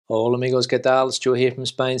Hola amigos, ¿qué tal? Stuart here from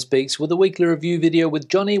Spain Speaks with a weekly review video with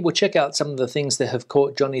Johnny. We'll check out some of the things that have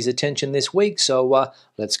caught Johnny's attention this week, so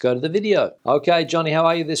let's go to the video. Okay, Johnny, how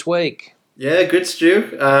are you this week? Yeah, good, Stu.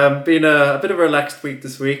 Been a bit of a relaxed week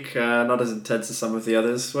this week, not as intense as some of the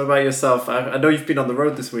others. What about yourself? I know you've been on the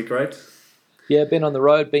road this week, right? Yeah, been on the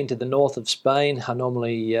road, been to the north of Spain. I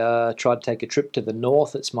normally try to take a trip to the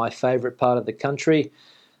north. It's my favourite part of the country.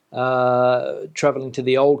 Travelling to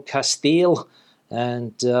the old Castile,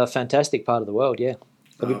 and fantastic part of the world, yeah.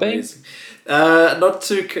 Have you Oh, been? amazing. Not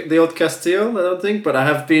to the old Castile, I don't think, but I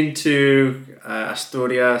have been to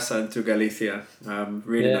Asturias and to Galicia.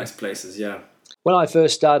 Really Yeah. nice places, yeah. When I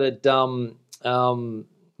first started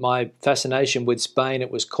my fascination with Spain,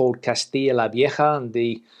 it was called Castilla la Vieja, and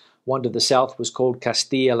the one to the south was called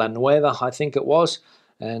Castilla la Nueva, I think it was.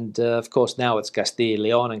 And of course, now it's Castilla y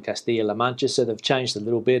León and Castilla la Mancha, so they've changed a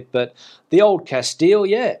little bit. But the old Castile,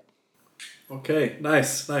 yeah, Okay,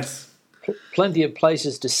 nice. plenty of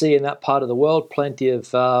places to see in that part of the world, plenty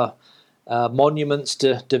of monuments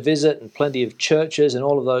to visit, and plenty of churches and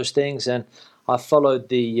all of those things. And I followed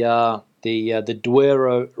the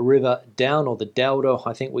Duero River down, or the Douro,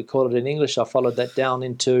 I think we call it in English. I followed that down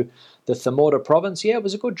into the Zamora province. Yeah, it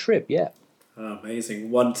was a good trip. Yeah,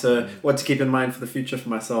 Amazing. One to keep in mind for the future for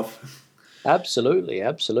myself. absolutely.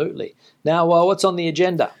 Now, what's on the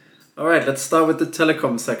agenda? All right, let's start with the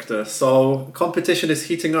telecom sector. So competition is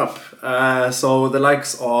heating up. So the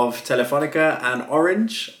likes of Telefonica and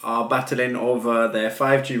Orange are battling over their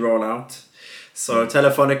 5G rollout. So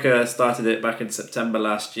Telefonica started it back in September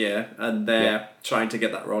last year, and they're trying to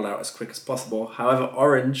get that rollout as quick as possible. However,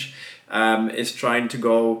 Orange is trying to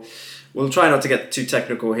go. We'll try not to get too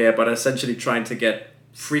technical here, but essentially trying to get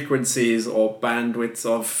frequencies or bandwidths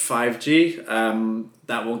of 5G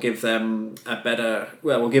that will give them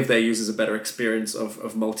will give their users a better experience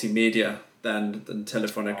of multimedia than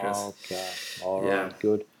Telefonica's. Okay, all right, Yeah.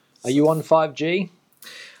 good. Are you on 5G?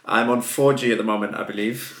 I'm on 4G at the moment, I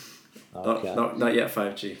believe. Okay. Not yet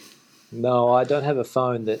 5G. No, I don't have a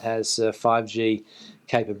phone that has 5G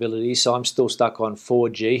capability, so I'm still stuck on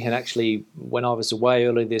 4G. And actually, when I was away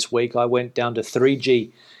earlier this week, I went down to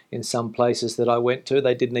 3G in some places that I went to.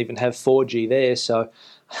 They didn't even have 4G there, so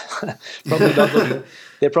probably not looking.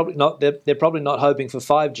 They're probably not hoping for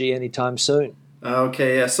 5G anytime soon.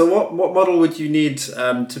 Okay, yeah. So what model would you need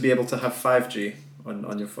to be able to have 5G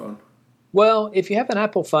on your phone? Well, if you have an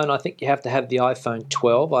Apple phone, I think you have to have the iPhone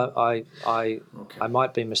 12. I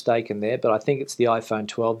might be mistaken there, but I think it's the iPhone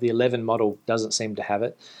 12. The 11 model doesn't seem to have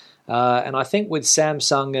it. And I think with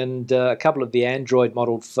Samsung and a couple of the Android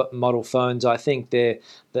model phones, I think the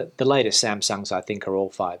latest Samsungs, I think, are all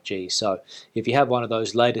 5G. So if you have one of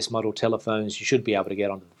those latest model telephones, you should be able to get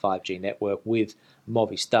onto the 5G network with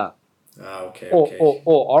Movistar Okay. or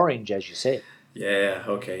Orange, as you said. Yeah.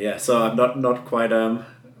 Okay. Yeah. So I'm not quite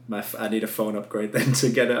I need a phone upgrade then to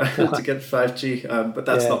get to get 5G. But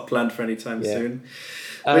that's Yeah. not planned for any time soon.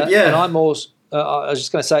 And But yeah. I'm also, I was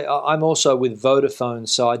just going to say, I'm also with Vodafone,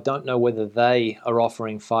 so I don't know whether they are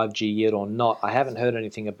offering 5G yet or not. I haven't heard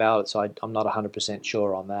anything about it, so I'm not 100%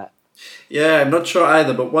 sure on that. Yeah, I'm not sure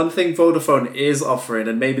either, but one thing Vodafone is offering,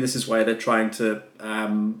 and maybe this is why they're trying to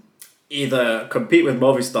either compete with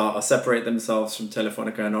Movistar or separate themselves from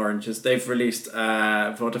Telefonica and Orange, is they've released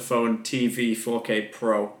Vodafone TV 4K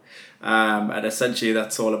Pro. And essentially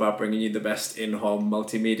that's all about bringing you the best in-home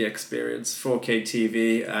multimedia experience, 4K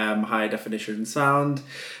TV, high definition sound,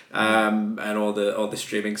 and all the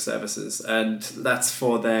streaming services. And that's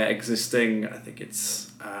for their existing, I think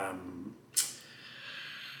it's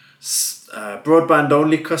broadband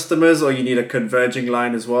only customers, or you need a converging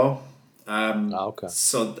line as well. Okay.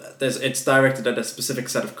 So it's directed at a specific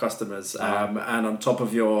set of customers, and on top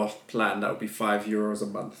of your plan, that would be €5 a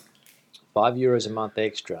month. €5 a month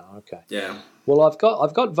extra. Okay. Yeah. Well, I've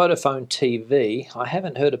got Vodafone TV. I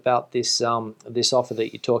haven't heard about this this offer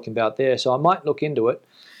that you're talking about there, so I might look into it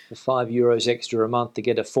for €5 extra a month to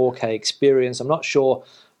get a 4K experience. I'm not sure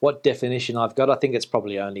what definition I've got. I think it's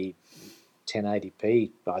probably only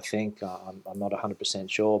 1080p. I think I'm not 100%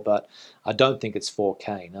 sure, but I don't think it's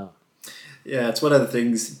 4K. No. Yeah, it's one of the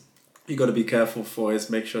things you got to be careful for, is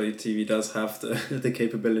make sure your TV does have the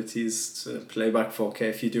capabilities to play back 4K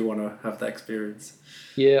if you do want to have that experience.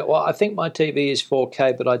 Yeah, well, I think my TV is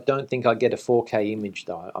 4K, but I don't think I get a 4K image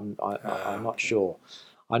though. I'm not sure.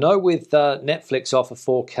 I know with Netflix offer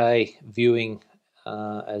 4K viewing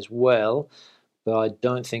as well, but I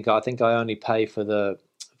don't think I think I only pay for the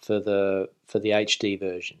HD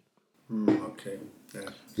version Okay. Yeah.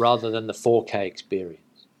 rather than the 4K experience.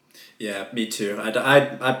 Yeah, me too.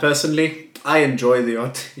 I personally, I enjoy the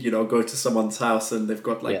odd, go to someone's house and they've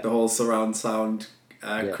got like Yeah. the whole surround sound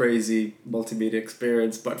Yeah. crazy multimedia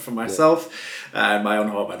experience. But for myself and my own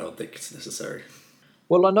home, I don't think it's necessary.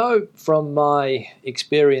 Well, I know from my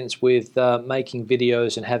experience with making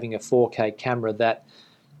videos and having a 4K camera that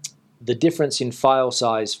the difference in file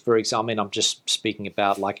size, for example, I mean, I'm just speaking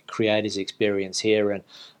about like a creator's experience here, and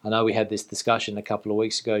I know we had this discussion a couple of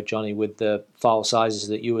weeks ago, Johnny, with the file sizes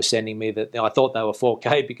that you were sending me that I thought they were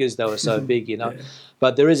 4K because they were so big, you know. Yeah.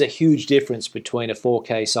 But there is a huge difference between a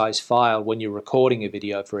 4K size file when you're recording a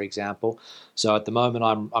video, for example. So at the moment,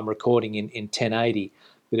 I'm recording in 1080,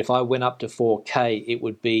 but if I went up to 4K, it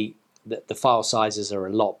would be the file sizes are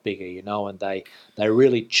a lot bigger, you know, and they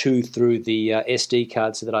really chew through the SD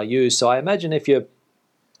cards that I use. So I imagine if you're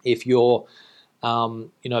you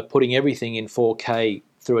know, putting everything in 4K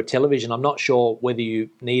through a television, I'm not sure whether you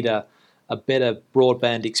need a better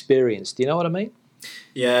broadband experience. Do you know what I mean?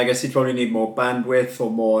 Yeah, I guess you probably need more bandwidth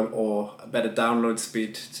or a better download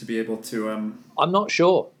speed to be able to. I'm not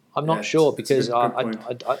sure. I'm not sure it's a because good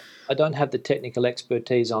point. I don't have the technical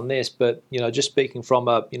expertise on this, but you know, just speaking from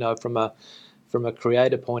a from a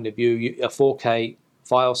creator point of view, a 4K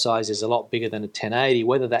file size is a lot bigger than a 1080.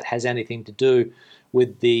 Whether that has anything to do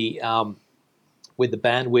with the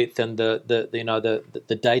bandwidth and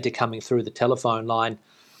the data coming through the telephone line,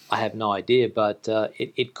 I have no idea. But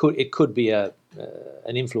it could be an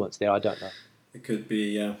influence there. I don't know. It could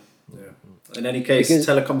be, yeah. In any case, because,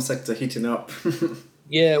 telecom sector heating up.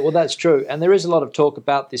 Yeah, well, that's true, and there is a lot of talk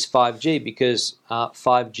about this 5G because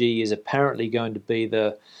 5G is apparently going to be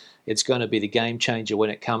the game changer when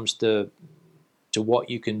it comes to what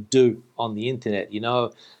you can do on the internet. You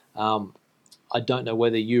know, I don't know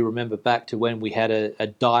whether you remember back to when we had a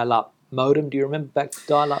dial-up modem. Do you remember back to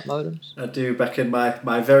dial-up modems? I do, back in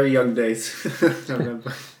my very young days. I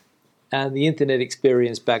remember. And the internet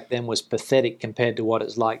experience back then was pathetic compared to what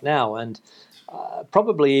it's like now. And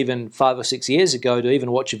probably even 5 or 6 years ago, to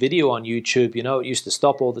even watch a video on YouTube, you know, it used to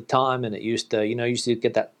stop all the time, and it used to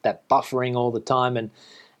get that buffering all the time.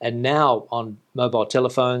 And now on mobile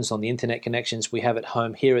telephones, on the internet connections we have at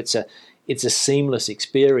home here, it's a seamless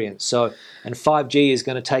experience. So, and 5G is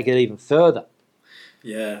going to take it even further.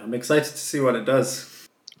 Yeah, I'm excited to see what it does.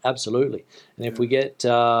 Absolutely. And if we get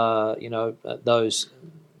the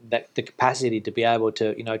capacity to be able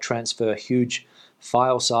to, you know, transfer huge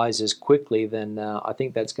file sizes quickly, then I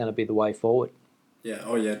think that's going to be the way forward. Yeah.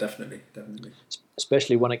 Oh, yeah. Definitely.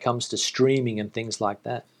 Especially when it comes to streaming and things like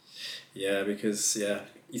that. Yeah, because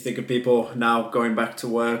you think of people now going back to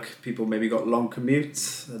work. People maybe got long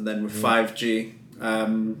commutes, and then with 5G,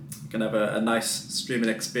 can have a nice streaming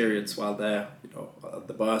experience while they're, you know, on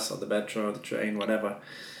the bus, on the metro, the train, whatever.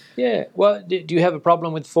 Yeah. Well, do you have a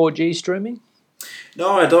problem with 4G streaming?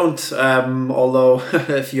 No, I don't. Although,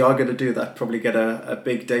 if you are going to do that, probably get a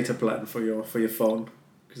big data plan for your phone.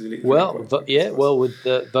 Well, with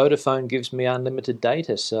Vodafone gives me unlimited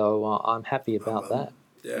data, so I'm happy about that.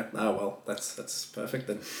 Yeah. Oh well, that's perfect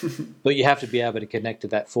then. But you have to be able to connect to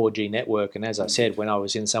that 4G network, and as I said, when I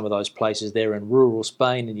was in some of those places there in rural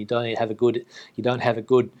Spain, and you don't have a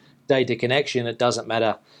good data connection, it doesn't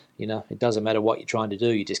matter. You know, it doesn't matter what you're trying to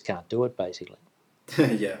do; you just can't do it, basically.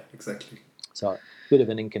 Yeah, exactly. So, bit of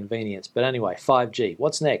an inconvenience. But anyway, 5G.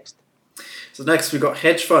 What's next? So next we got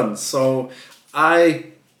hedge funds. So I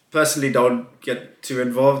personally don't get too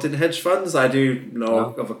involved in hedge funds. I do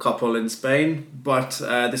know of a couple in Spain, but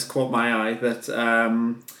this caught my eye that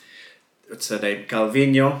what's her name?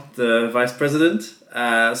 Calvino, the vice president.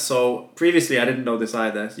 So previously I didn't know this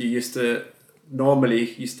either. You used to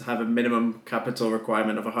have a minimum capital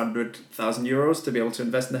requirement of 100,000 euros to be able to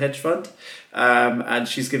invest in a hedge fund. And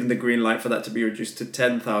she's given the green light for that to be reduced to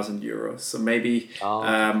 10,000 euros. So maybe,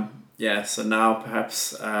 so now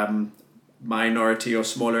perhaps minority or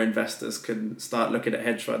smaller investors can start looking at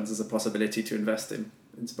hedge funds as a possibility to invest in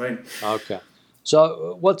Spain. Okay.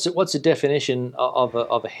 So what's a definition of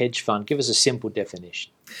a hedge fund? Give us a simple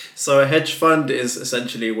definition. So a hedge fund is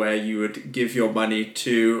essentially where you would give your money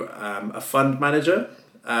to a fund manager.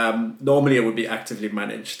 Normally it would be actively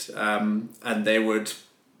managed, and they would,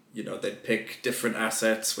 they'd pick different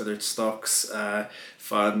assets, whether it's stocks,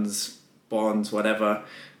 funds, bonds, whatever,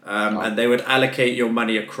 and they would allocate your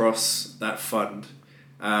money across that fund.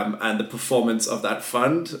 And the performance of that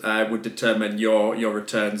fund would determine your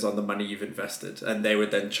returns on the money you've invested, and they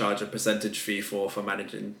would then charge a percentage fee for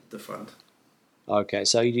managing the fund. Okay,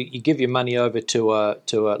 so you give your money over to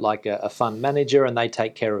a fund manager, and they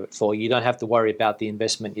take care of it for you. You don't have to worry about the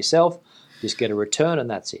investment yourself. Just get a return, and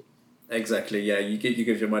that's it. Exactly. Yeah, you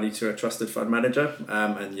give your money to a trusted fund manager,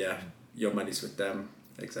 and your money's with them.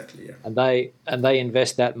 Exactly, yeah. And they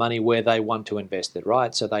invest that money where they want to invest it,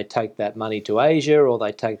 right? So they take that money to Asia, or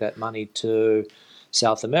they take that money to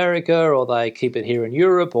South America, or they keep it here in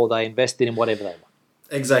Europe, or they invest it in whatever they want.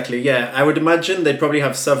 Exactly, yeah. I would imagine they'd probably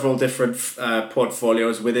have several different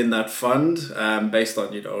portfolios within that fund, based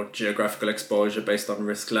on, geographical exposure, based on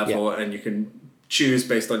risk level, and you can choose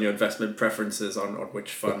based on your investment preferences on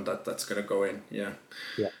which fund that's going to go in. Yeah.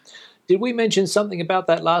 Did we mention something about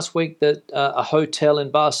that last week, that a hotel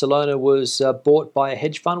in Barcelona was bought by a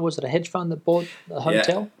hedge fund? Was it a hedge fund that bought the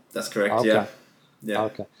hotel? Yeah, that's correct. Okay. Yeah.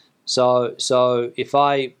 Okay. So if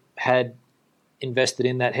I had invested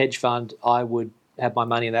in that hedge fund, I would have my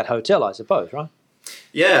money in that hotel, I suppose, right?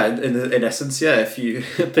 Yeah, in essence, yeah. If you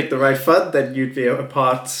pick the right fund, then you'd be a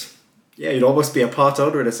part. Yeah, you'd almost be a part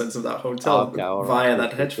owner in a sense of that hotel via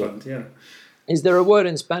that hedge fund. Yeah. Is there a word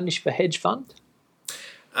in Spanish for hedge fund?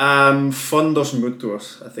 Fondos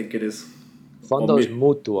mutuos, I think it is. Fondos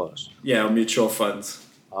mutuos. Yeah, or mutual funds.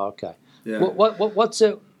 Okay. Yeah.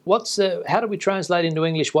 What's how do we translate into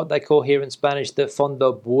English what they call here in Spanish the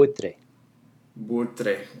fondo buitre?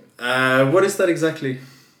 Buitre. What is that exactly?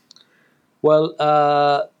 Well,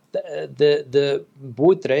 the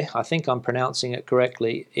buitre, I think I'm pronouncing it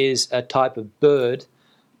correctly, is a type of bird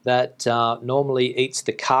that normally eats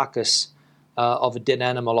the carcass of a dead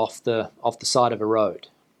animal off the side of a road.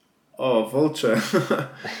 Oh, vulture.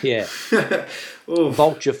 Yeah.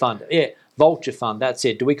 Vulture fund. Yeah, vulture fund. That's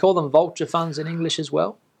it. Do we call them vulture funds in English as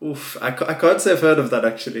well? Oof, I can't say I've heard of that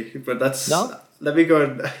actually, but that's no. Let me go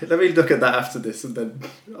and let me look at that after this, and then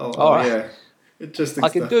all right. Yeah, interesting. I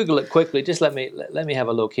can Google it quickly. Just let me have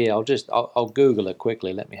a look here. I'll Google it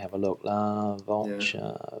quickly. Let me have a look.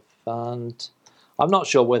 Vulture fund. I'm not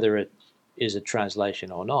sure whether it is a translation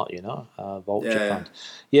or not. Vulture fund.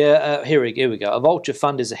 Yeah, here we go. A vulture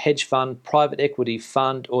fund is a hedge fund, private equity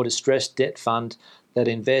fund, or distressed debt fund that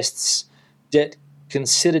invests debt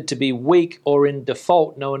considered to be weak or in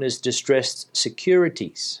default, known as distressed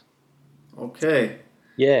securities. Okay.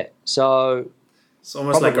 Yeah. So it's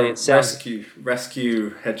almost like a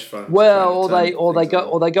rescue hedge fund. Well, or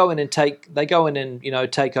they go in and take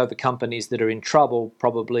over companies that are in trouble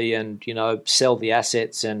probably, and sell the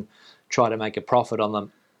assets and try to make a profit on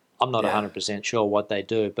them. I'm not 100% sure what they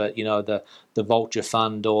do, but the vulture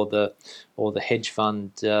fund or the hedge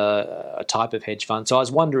fund, a type of hedge fund. So I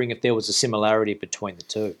was wondering if there was a similarity between the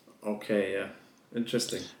two. Okay, yeah,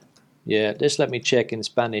 interesting. Yeah, just let me check in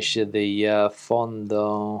Spanish. The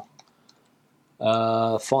fondo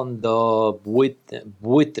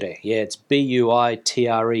buitre. Yeah, it's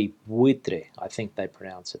buitre, buitre. I think they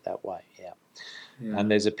pronounce it that way. Yeah.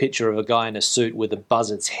 And there's a picture of a guy in a suit with a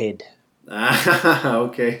buzzard's head.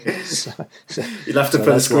 Okay. You'll have to put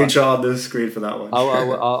a screenshot on the screen for that one.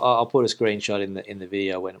 I'll put a screenshot in the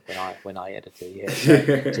video when I edit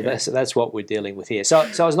it. Yeah. So that's what we're dealing with here. So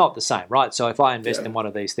it's not the same, right? So if I invest in one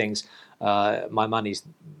of these things, my money's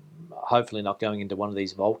hopefully not going into one of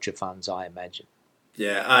these vulture funds, I imagine.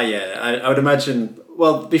 Yeah, I would imagine.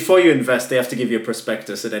 Well, before you invest, they have to give you a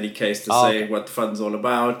prospectus in any case to say what the fund's all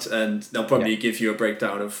about, and they'll probably give you a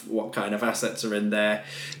breakdown of what kind of assets are in there.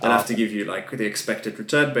 They'll have to give you like the expected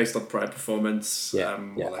return based on prior performance, all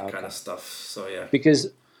that kind of stuff. So because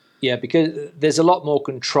there's a lot more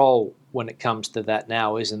control when it comes to that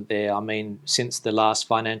now, isn't there? I mean, since the last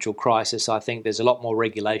financial crisis, I think there's a lot more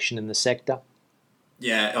regulation in the sector.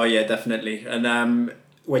 Yeah. Oh, yeah, definitely. And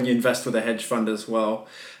when you invest with a hedge fund as well,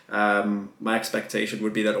 my expectation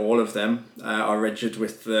would be that all of them are registered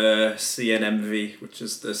with the CNMV, which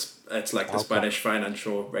is it's like the Spanish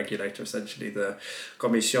financial regulator, essentially, the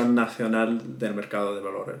Comisión Nacional del Mercado de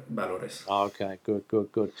Valores. Okay,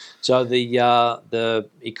 good. So the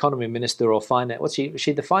economy minister or finance, was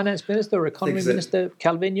she the finance minister or economy minister,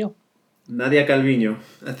 Calviño? Nadia Calviño.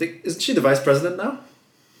 I think, isn't she the vice president now?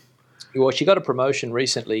 Well, she got a promotion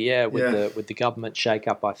recently, with the government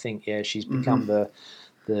shake-up. I think, she's become the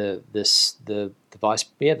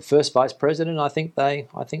first vice president. I think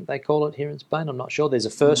they call it here in Spain. I'm not sure. There's a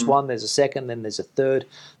first one, there's a second, then there's a third.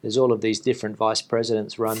 There's all of these different vice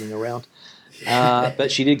presidents roaming around.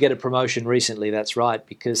 But she did get a promotion recently. That's right,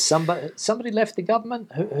 because somebody left the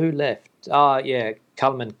government. Who left?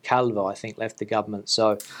 Carmen Calvo, I think, left the government.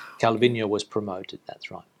 So Calviño was promoted.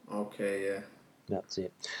 That's right. Okay. Yeah. That's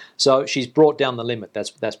it. So she's brought down the limit.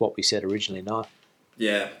 That's what we said originally, no?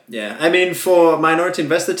 Yeah. I mean, for minority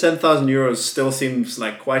investor, €10,000 still seems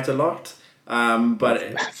like quite a lot.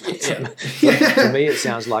 But for me, it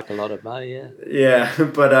sounds like a lot of money. Yeah. Yeah,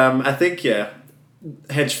 but I think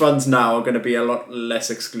hedge funds now are going to be a lot less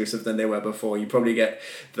exclusive than they were before. You probably get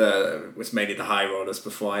was mainly the high rollers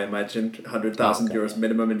before, I imagined, €100,000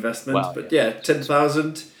 minimum investment. Wow, but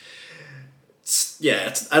 10,000.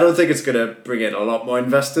 I don't think it's going to bring in a lot more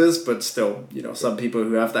investors, but still, some people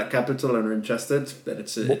who have that capital and are interested, then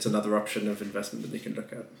it's another option of investment that they can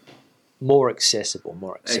look at. More accessible.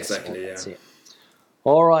 Exactly, That's it.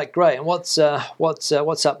 All right, great. And what's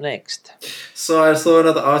up next? So I saw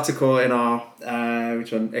another article in our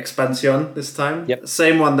which one? Expansión this time. Yep.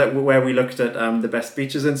 Same one where we looked at the best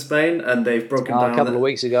beaches in Spain, and they've broken down a couple of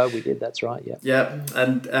weeks ago we did. That's right. Yeah. Yeah,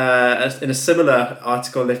 and in a similar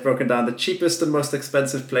article, they've broken down the cheapest and most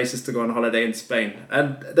expensive places to go on holiday in Spain,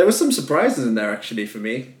 and there were some surprises in there actually for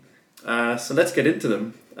me. So let's get into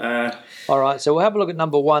them. All right. So we'll have a look at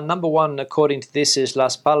number one. Number one, according to this, is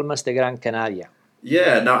Las Palmas de Gran Canaria.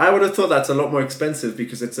 Yeah, now I would have thought that's a lot more expensive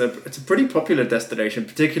because it's a pretty popular destination,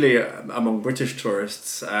 particularly among British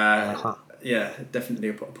tourists. Yeah, definitely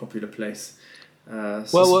a popular place.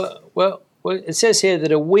 Well, it says here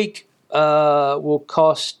that a week will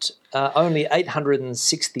cost only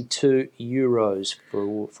 €862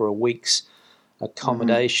 for a week's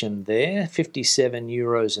accommodation there,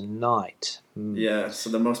 €57 a night. Yeah,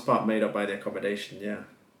 so the most part made up by the accommodation, yeah.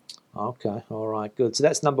 Okay, all right, good. So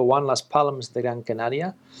that's number one, Las Palmas de Gran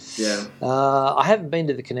Canaria. Yeah. I haven't been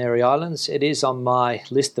to the Canary Islands. It is on my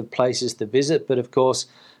list of places to visit, but of course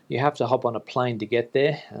you have to hop on a plane to get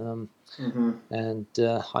there. And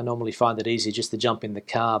I normally find it easy just to jump in the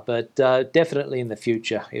car, but definitely in the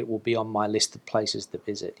future it will be on my list of places to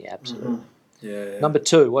visit. Yeah, absolutely. Yeah. Number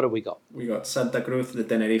two, what have we got? We got Santa Cruz de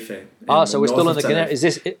Tenerife. So we're still on the Canaries.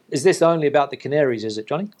 Is this only about the Canaries, is it,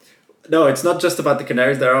 Johnny? No, it's not just about the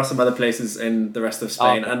Canaries. There are some other places in the rest of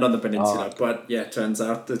Spain and on the peninsula. But yeah, it turns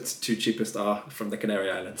out the two cheapest are from the Canary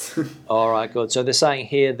Islands. All right, good. So they're saying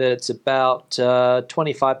here that it's about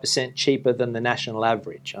 25% cheaper than the national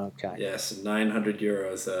average. Okay. Yes,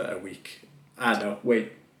 €900 a week. No,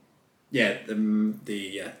 wait. Yeah,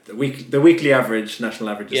 the weekly average, national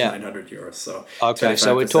average is €900. So okay,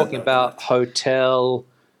 so we're talking about hotel,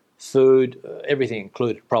 food, everything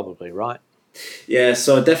included, probably, right? Yeah,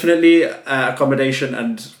 so definitely accommodation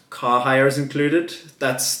and car hire is included.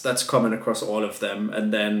 That's common across all of them,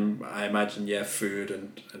 and then I imagine food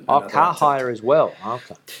and car hire as well.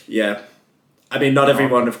 Okay. Yeah, I mean not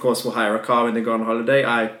everyone, of course, will hire a car when they go on holiday.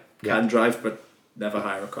 I can drive, but never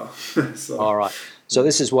hire a car. So. All right. So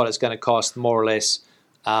this is what it's going to cost, more or less,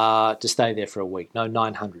 to stay there for a week. No,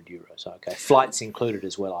 €900. Okay, flights included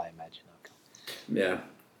as well, I imagine. Okay. Yeah.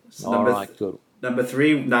 So all right. Good. Number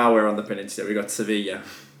three, now we're on the peninsula. We got Sevilla.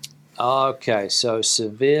 Okay, so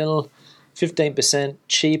Seville, 15%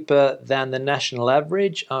 cheaper than the national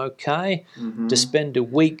average. Okay, to spend a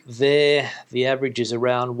week there, the average is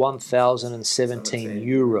around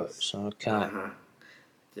 €1,017. Okay.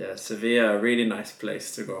 Yeah, Sevilla, a really nice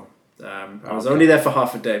place to go. I was only there for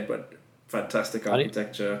half a day, but fantastic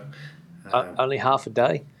architecture. Only half a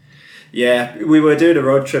day? Yeah, we were doing a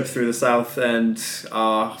road trip through the south, and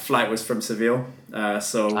our flight was from Seville.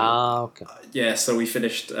 Okay. Yeah, so we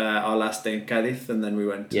finished our last day in Cadiz, and then we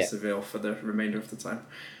went to Seville for the remainder of the time.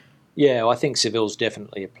 Yeah, well, I think Seville's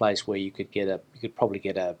definitely a place where you could probably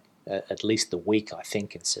get at least a week, I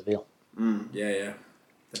think, in Seville. Yeah,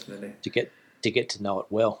 definitely. To get to know it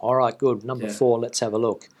well. All right, good. Number four, let's have a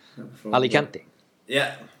look. Alicante.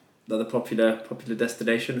 Yeah, another popular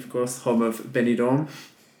destination, of course, home of Benidorm.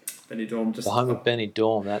 The home of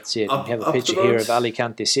Benidorm, that's it. We have a picture here of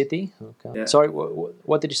Alicante City. Okay. Yeah. Sorry,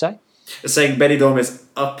 what did you say? You're saying Benidorm is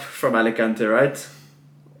up from Alicante, right?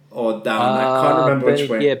 Or down? I can't remember which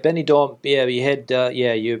way. Yeah, Benidorm. Yeah, you head.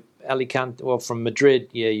 You Alicante. Well, from Madrid,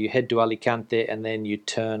 you head to Alicante, and then you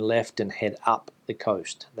turn left and head up the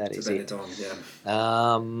coast. That is Benidorm, it. Yeah.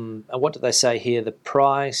 And what do they say here? The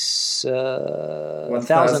price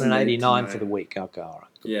 $1,089 for the week. Okay, all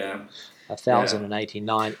right. Yeah.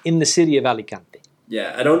 1,089 in the city of Alicante.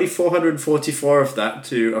 Yeah, and only 444 of that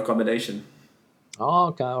to accommodation. Oh,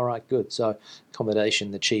 okay, all right, good. So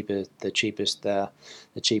accommodation, the cheaper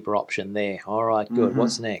option there. All right, good.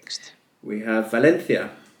 What's next? We have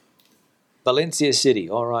Valencia. Valencia City.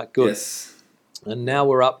 All right, good. Yes. And now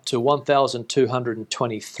we're up to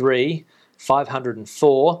 1,223.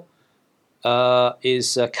 504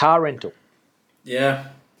 is car rental. Yeah.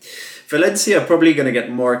 Valencia probably going to get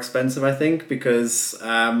more expensive, I think, because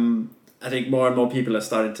I think more and more people are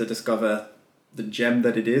starting to discover the gem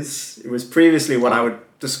that it is. It was previously what I would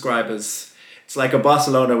describe as, it's like a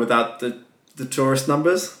Barcelona without the tourist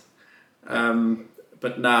numbers.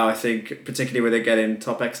 But now I think, particularly where they get in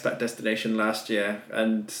top expat destination last year,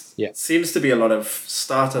 and it seems to be a lot of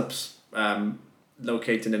startups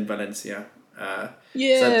located in Valencia. So I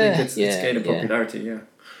think it's gained a popularity, yeah.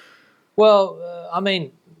 Well, I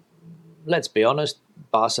mean, let's be honest,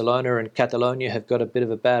 Barcelona and Catalonia have got a bit of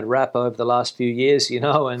a bad rap over the last few years,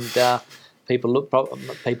 and people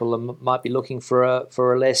might be looking for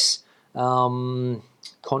a less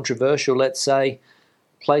controversial, let's say,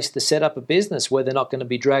 place to set up a business where they're not going to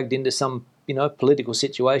be dragged into some political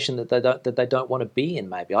situation that they don't want to be in.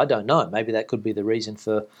 Maybe, I don't know. Maybe that could be the reason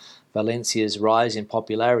for Valencia's rise in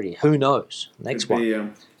popularity. Who knows? Next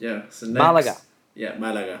one. So Malaga. Yeah,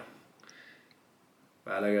 Malaga.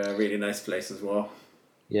 Malaga, a really nice place as well.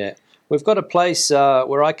 Yeah, we've got a place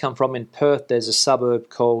where I come from in Perth. There's a suburb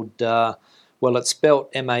called, it's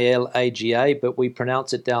spelt Malaga, but we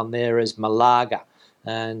pronounce it down there as Malaga.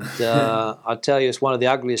 And I tell you, it's one of the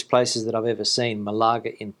ugliest places that I've ever seen,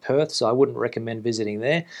 Malaga in Perth, so I wouldn't recommend visiting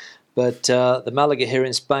there. But the Malaga here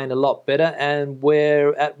in Spain, a lot better, and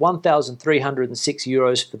we're at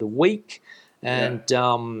 €1,306 for the week, and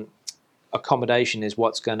accommodation is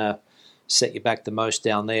what's going to set you back the most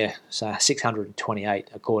down there, so 628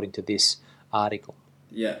 according to this article.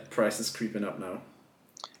 Yeah, price is creeping up now.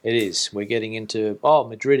 It is. We're getting into,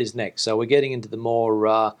 Madrid is next, so we're getting into the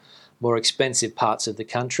more expensive parts of the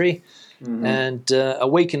country. Mm-hmm. And a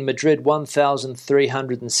week in Madrid,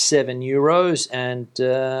 €1,307, and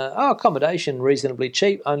accommodation reasonably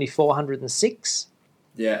cheap, only 406.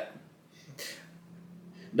 Yeah.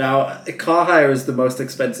 Now, car hire is the most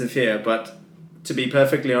expensive here, but to be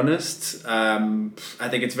perfectly honest, I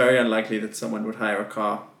think it's very unlikely that someone would hire a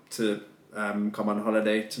car to come on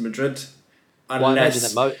holiday to Madrid.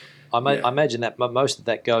 Unless, I imagine that most of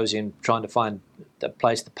that goes in trying to find a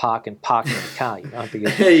place to park in the car,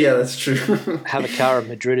 because yeah, that's true. have a car in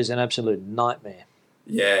Madrid is an absolute nightmare.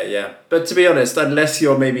 Yeah. But to be honest, unless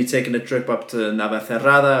you're maybe taking a trip up to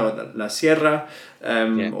Navacerrada or La Sierra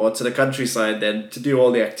or to the countryside, then to do all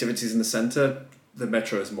the activities in the centre, the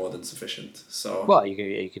metro is more than sufficient. So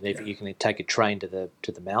you can take a train to the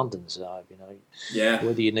mountains. Yeah.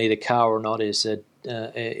 Whether you need a car or not is a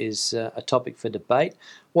topic for debate.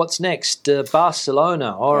 What's next?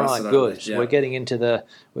 Barcelona. All right, good. Yeah. We're getting into the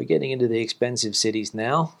expensive cities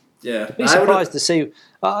now. Yeah. I'd be surprised to see.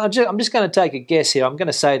 I'm just going to take a guess here. I'm going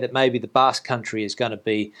to say that maybe the Basque Country is going to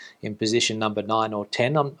be in position number 9 or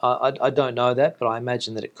 10. I don't know that, but I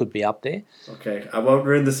imagine that it could be up there. Okay, I won't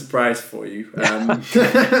ruin the surprise for you.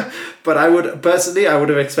 But I would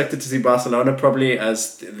have expected to see Barcelona probably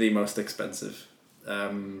as the most expensive.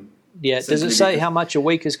 Does it say how much a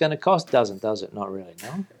week is going to cost? Does it? Not really,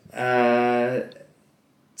 no?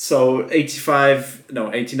 So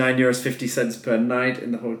 €89.50 per night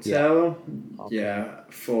in the hotel. Yeah. Okay. Yeah,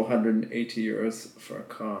 €480 for a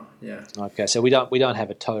car. Yeah. Okay, so we don't have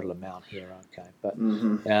a total amount here. Okay, but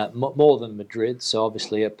more than Madrid. So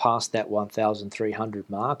obviously it passed that 1,300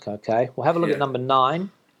 mark. Okay, we'll have a look at number 9.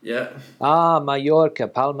 Yeah. Mallorca,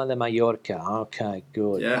 Palma de Mallorca. Okay,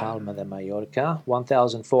 good. Yeah. Palma de Mallorca,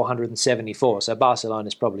 1,474. So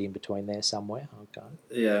Barcelona's probably in between there somewhere. Okay.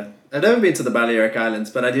 Yeah, I've never been to the Balearic Islands,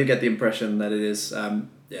 but I do get the impression that it is, a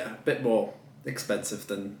bit more expensive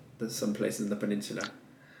than some places in the peninsula.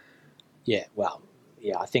 Yeah,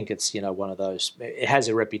 I think it's one of those. It has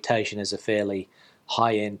a reputation as a fairly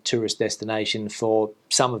high-end tourist destination for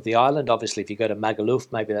some of the island. Obviously, if you go to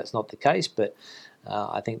Magaluf, maybe that's not the case, but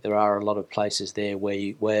I think there are a lot of places there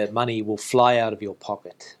where money will fly out of your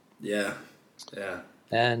pocket. Yeah.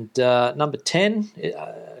 And number 10,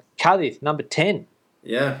 Cádiz, number 10.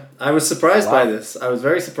 Yeah, I was surprised by this. I was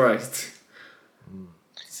very surprised.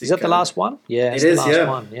 Is that the last one? Yeah, it is. The last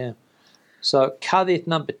one. Yeah. So Cádiz,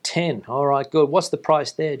 number 10. All right, good. What's the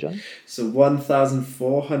price there, John? So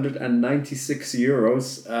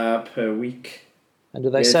 €1,496 per week. And do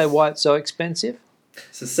they say why it's so expensive?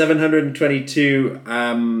 So 722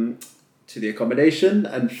 to the accommodation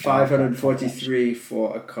and 543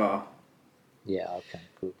 for a car. Yeah, okay,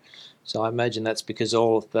 good. So I imagine that's because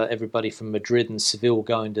all of everybody from Madrid and Seville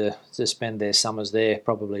going to spend their summers there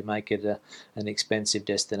probably make it an expensive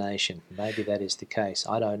destination. Maybe that is the case.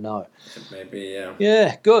 I don't know. Maybe, yeah.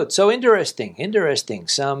 Yeah, good. So interesting.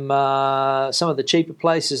 Some of the cheaper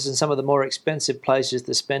places and some of the more expensive places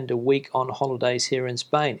to spend a week on holidays here in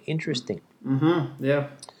Spain. Interesting. Mm-hmm. Yeah.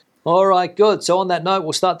 All right, good. So on that note,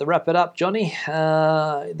 we'll start to wrap it up, Johnny.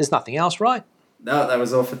 There's nothing else, right? No, that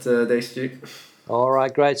was all for today, Stu. All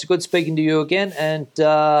right, great. It's good speaking to you again, and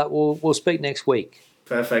we'll speak next week.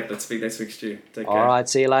 Perfect. Let's speak next week, Stu. Take care. All right,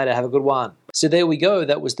 see you later. Have a good one. So there we go.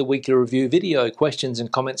 That was the weekly review video. Questions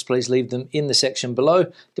and comments, please leave them in the section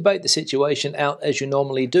below. Debate the situation out as you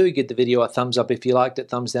normally do. Give the video a thumbs up if you liked it,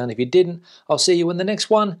 thumbs down if you didn't. I'll see you in the next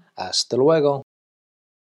one. Hasta luego.